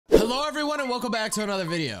Hello everyone and welcome back to another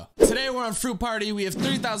video. Today we're on Fruit Party. We have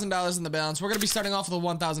 $3,000 in the balance. We're gonna be starting off with a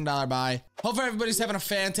 $1,000 buy. Hopefully everybody's having a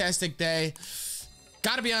fantastic day.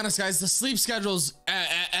 Gotta be honest guys, the sleep schedule's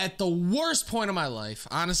at the worst point of my life.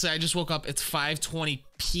 Honestly, I just woke up, it's 5:20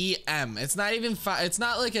 p.m. It's not even it's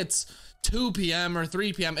not like it's 2 p.m. or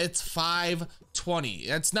 3 p.m. It's 5:20.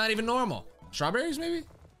 It's not even normal. Strawberries maybe?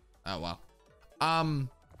 Oh wow.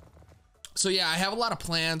 So yeah, I have a lot of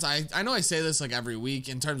plans. I know I say this like every week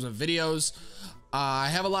in terms of videos. I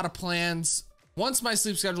have a lot of plans. Once my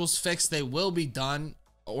sleep schedule's fixed, they will be done.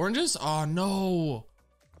 Oranges? Oh no.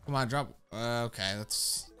 Come on, drop. Okay,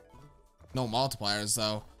 that's no multipliers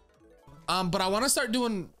though. But I want to start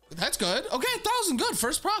doing, that's good. Okay, 1,000, good,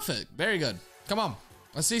 first profit. Very good. Come on,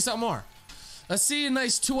 let's see something more. Let's see a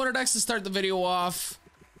nice 200x to start the video off.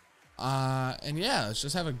 And yeah, let's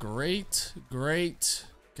just have a great,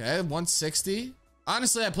 okay, 160.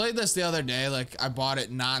 Honestly, I played this the other day. Like I bought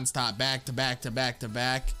it nonstop, back to back to back to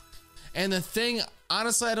back. And the thing,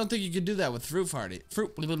 honestly, I don't think you could do that with Fruit Party.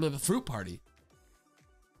 Fruit Party.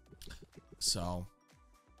 So,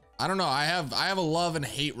 I don't know. I have a love and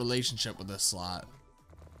hate relationship with this slot.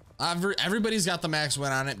 Everybody's got the max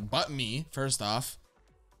win on it, but me. First off,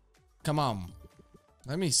 come on,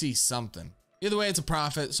 let me see something. Either way, it's a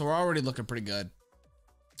profit, so we're already looking pretty good.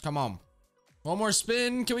 Come on. One more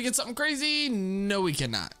spin. Can we get something crazy? No, we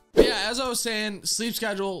cannot. But yeah, as I was saying, sleep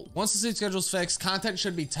schedule. Once the sleep schedule's fixed, content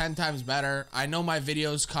should be 10 times better. I know my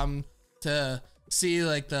videos come to see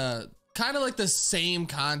like the kind of like the same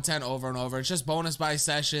content over and over. It's just bonus buy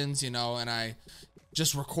sessions, you know, and I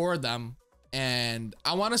just record them. And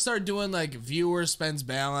I want to start doing like viewer spends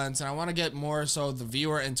balance, and I want to get more so the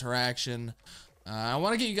viewer interaction. I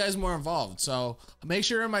want to get you guys more involved. So make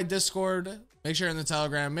sure you're in my Discord. Make sure you're in the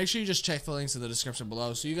Telegram. Make sure you just check the links in the description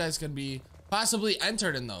below so you guys can be possibly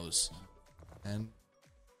entered in those. And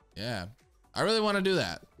yeah, I really want to do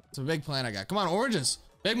that. It's a big plan I got. Come on, oranges.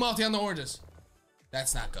 Big multi on the oranges.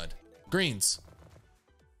 That's not good. Greens.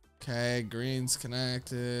 Okay, greens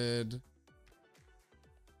connected.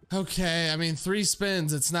 Okay, I mean, 3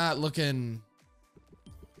 spins. It's not looking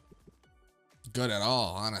good at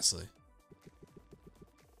all, honestly.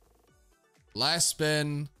 Last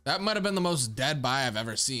spin, that might have been the most dead buy I've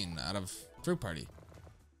ever seen out of Fruit Party.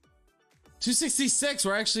 266,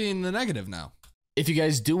 we're actually in the negative now. If you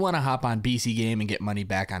guys do want to hop on BC Game and get money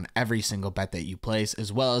back on every single bet that you place,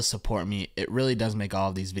 as well as support me, it really does make all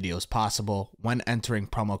of these videos possible. When entering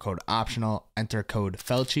promo code optional, enter code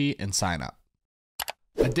FELCHI and sign up.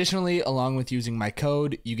 Additionally, along with using my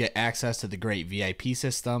code, you get access to the great VIP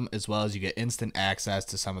system, as well as you get instant access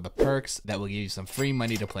to some of the perks that will give you some free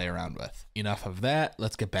money to play around with. Enough of that,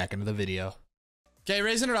 let's get back into the video. Okay,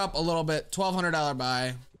 raising it up a little bit, $1,200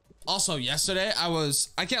 buy. Also, yesterday,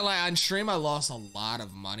 I can't lie, on stream, I lost a lot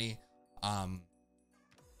of money. I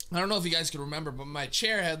don't know if you guys can remember, but my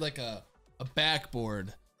chair had like a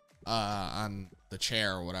backboard on the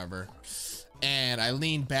chair or whatever. And I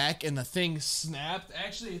leaned back and the thing snapped.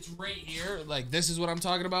 Actually, it's right here. Like, this is what I'm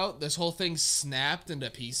talking about. This whole thing snapped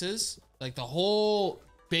into pieces. Like, the whole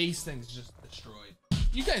base thing's just destroyed.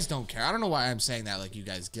 You guys don't care. I don't know why I'm saying that like you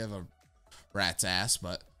guys give a rat's ass,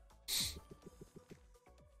 but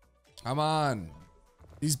come on.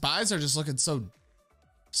 These buys are just looking so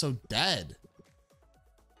dead.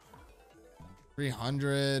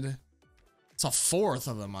 300. It's a fourth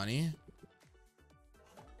of the money.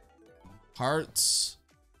 Hearts.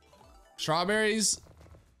 Strawberries.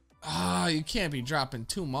 Ah, you can't be dropping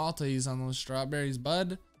 2 multis on those strawberries,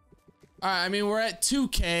 bud. All right, I mean, we're at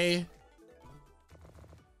 2K.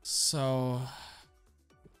 So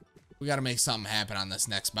we got to make something happen on this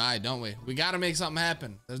next buy, don't we? We got to make something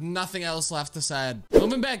happen. There's nothing else left to say.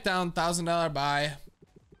 Moving back down, $1,000 buy.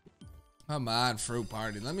 Come on, Fruit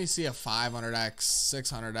Party. Let me see a 500x,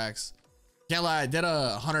 600x. Can't lie, I did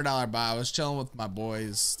a $100 buy. I was chilling with my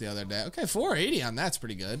boys the other day. Okay, 480 on that's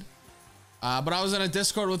pretty good. But I was in a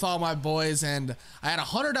Discord with all my boys, and I had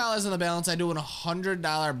 $100 in the balance. I do a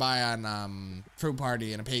 $100 buy on Fruit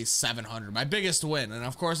Party, and it pays 700. My biggest win, and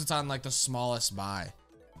of course, it's on like the smallest buy.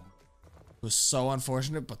 It was so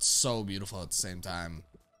unfortunate, but so beautiful at the same time.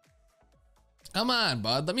 Come on,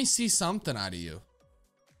 bud. Let me see something out of you.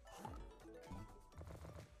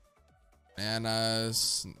 And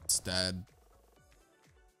it's dead.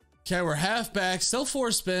 Okay, we're half back, still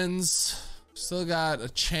 4 spins, still got a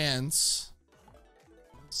chance.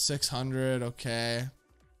 600, okay.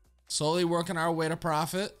 Slowly working our way to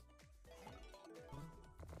profit.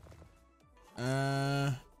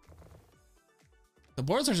 The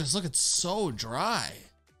boards are just looking so dry.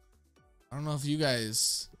 I don't know if you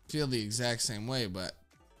guys feel the exact same way, but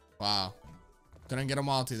wow. Couldn't get a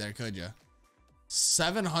multi there, could you?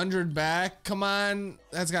 700 back. Come on.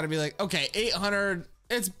 That's got to be like, okay, 800.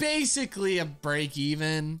 It's basically a break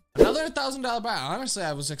even. Another $1,000 buy. Honestly,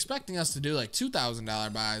 I was expecting us to do like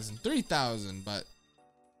 $2,000 buys and 3,000, but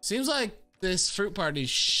seems like this fruit party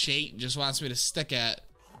shit just wants me to stick at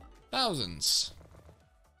thousands.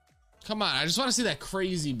 Come on, I just want to see that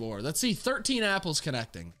crazy board. Let's see 13 apples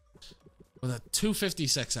connecting with a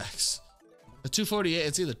 256x. The 248,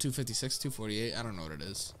 it's either 256, 248. I don't know what it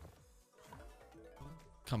is.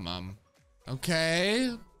 Come on.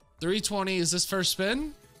 Okay. 320, is this first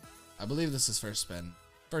spin? I believe this is first spin.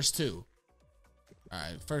 First two. All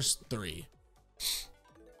right, first three.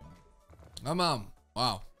 Come on.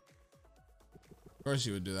 Wow. Of course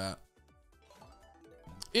you would do that.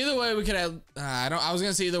 Either way, we could have, I was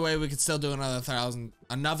gonna say either way, we could still do another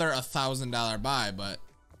 $1,000 buy, but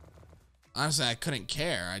honestly, I couldn't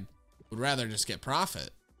care. I would rather just get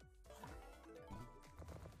profit.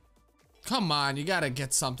 Come on, you gotta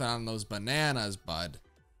get something on those bananas, bud.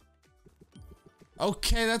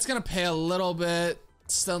 Okay, that's gonna pay a little bit.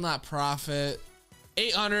 Still not profit.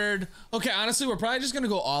 800. Okay, honestly, we're probably just gonna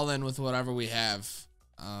go all in with whatever we have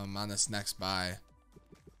on this next buy.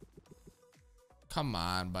 Come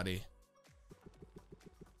on, buddy.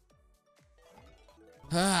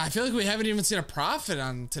 I feel like we haven't even seen a profit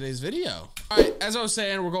on today's video. All right, as I was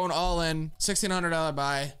saying, we're going all in. $1,600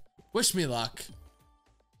 buy. Wish me luck.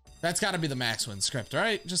 That's got to be the max win script,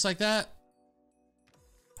 right? Just like that.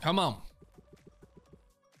 Come on.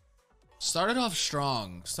 Started off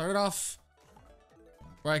strong. Started off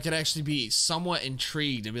where I could actually be somewhat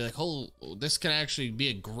intrigued and be like, oh, this can actually be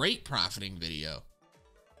a great profiting video.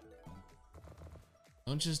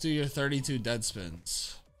 Don't just do your 32 dead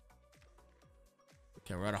spins.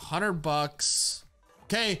 Okay, we're at $100.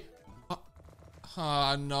 Okay.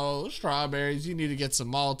 Oh, no, strawberries. You need to get some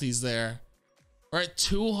multis there. We're at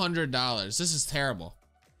 $200. This is terrible.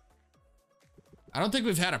 I don't think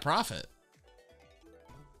we've had a profit.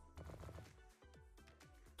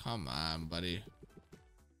 Come on, buddy.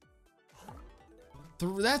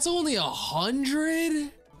 That's only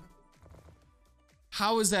 100?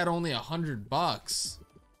 How is that only $100?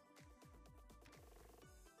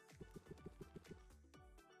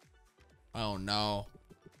 Oh no.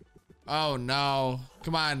 Oh no.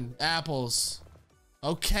 Come on, apples.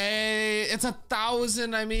 Okay, it's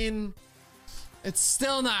 1,000. I mean, it's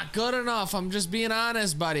still not good enough. I'm just being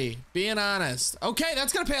honest, buddy. Being honest. Okay,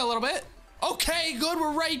 that's gonna pay a little bit. Okay, good.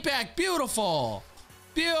 We're right back. Beautiful.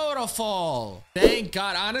 Beautiful. Thank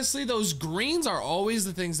God. Honestly, those greens are always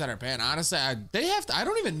the things that are paying. Honestly, I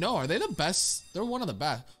don't even know. Are they the best? They're one of the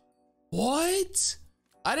best. What?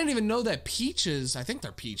 I didn't even know that peaches, I think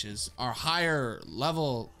they're peaches, are higher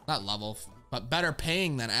level, not level, but better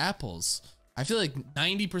paying than apples. I feel like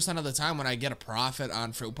 90% of the time when I get a profit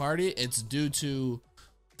on Fruit Party, it's due to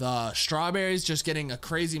the strawberries just getting a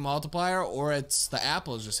crazy multiplier, or it's the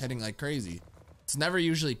apples just hitting like crazy. It's never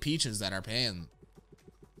usually peaches that are paying.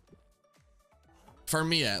 For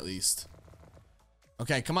me, at least.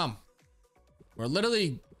 Okay, come on. We're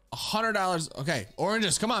literally $100. Okay,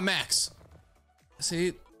 oranges, come on, max.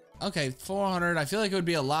 See, okay, 400. I feel like it would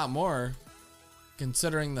be a lot more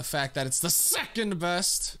considering the fact that it's the second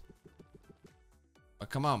best.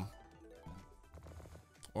 But come on.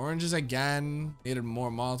 Oranges again. Needed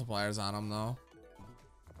more multipliers on them though.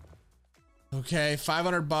 Okay,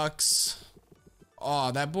 $500.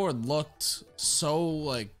 Oh, that board looked so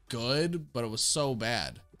like good, but it was so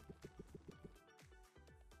bad.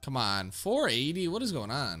 Come on, 480. What is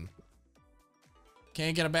going on?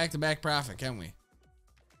 Can't get a back-to-back profit, can we?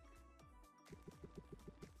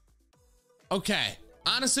 Okay.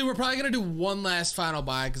 Honestly, we're probably gonna do one last final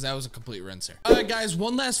buy because that was a complete rinser. All right, guys,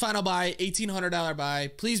 one last final buy, $1,800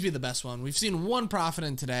 buy. Please be the best one. We've seen one profit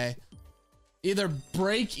in today. Either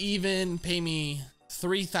break even, pay me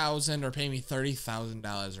 $3,000, or pay me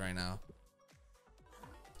 $30,000 right now.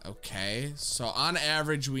 Okay, so on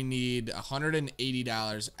average, we need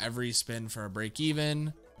 $180 every spin for a break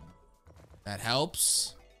even. That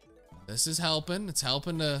helps. This is helping. It's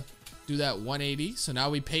helping to do that 180. So now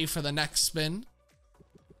we pay for the next spin.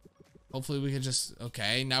 Hopefully we can just,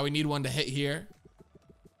 okay, now we need one to hit here.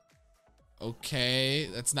 Okay,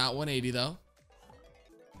 that's not 180 though.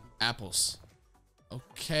 Apples.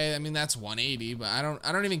 Okay, I mean that's 180, but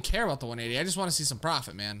I don't even care about the 180. I just want to see some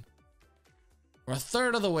profit, man. We're a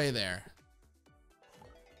third of the way there.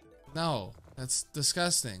 No, that's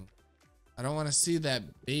disgusting. I don't want to see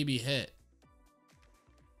that baby hit.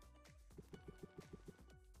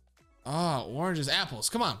 Oh, oranges, apples,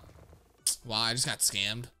 come on. Wow, I just got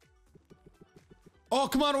scammed. Oh,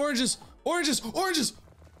 come on, oranges, oranges, oranges.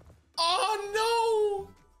 Oh,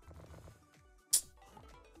 no.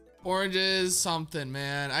 Oranges, something,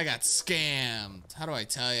 man. I got scammed. How do I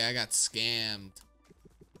tell you? I got scammed.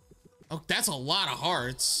 Oh, that's a lot of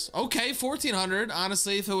hearts. Okay, 1,400.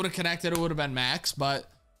 Honestly, if it would have connected, it would have been max, but...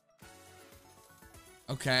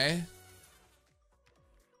 Okay.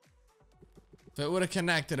 If it would have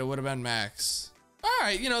connected, it would have been max. All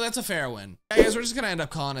right, you know, that's a fair win. Yeah, guys, we're just gonna end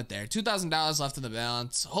up calling it there. $2,000 left in the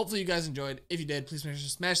balance. Hopefully you guys enjoyed. If you did, please make sure to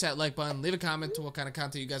smash that like button. Leave a comment to what kind of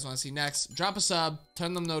content you guys want to see next. Drop a sub.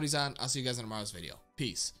 Turn them noties on. I'll see you guys in tomorrow's video.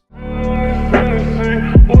 Peace.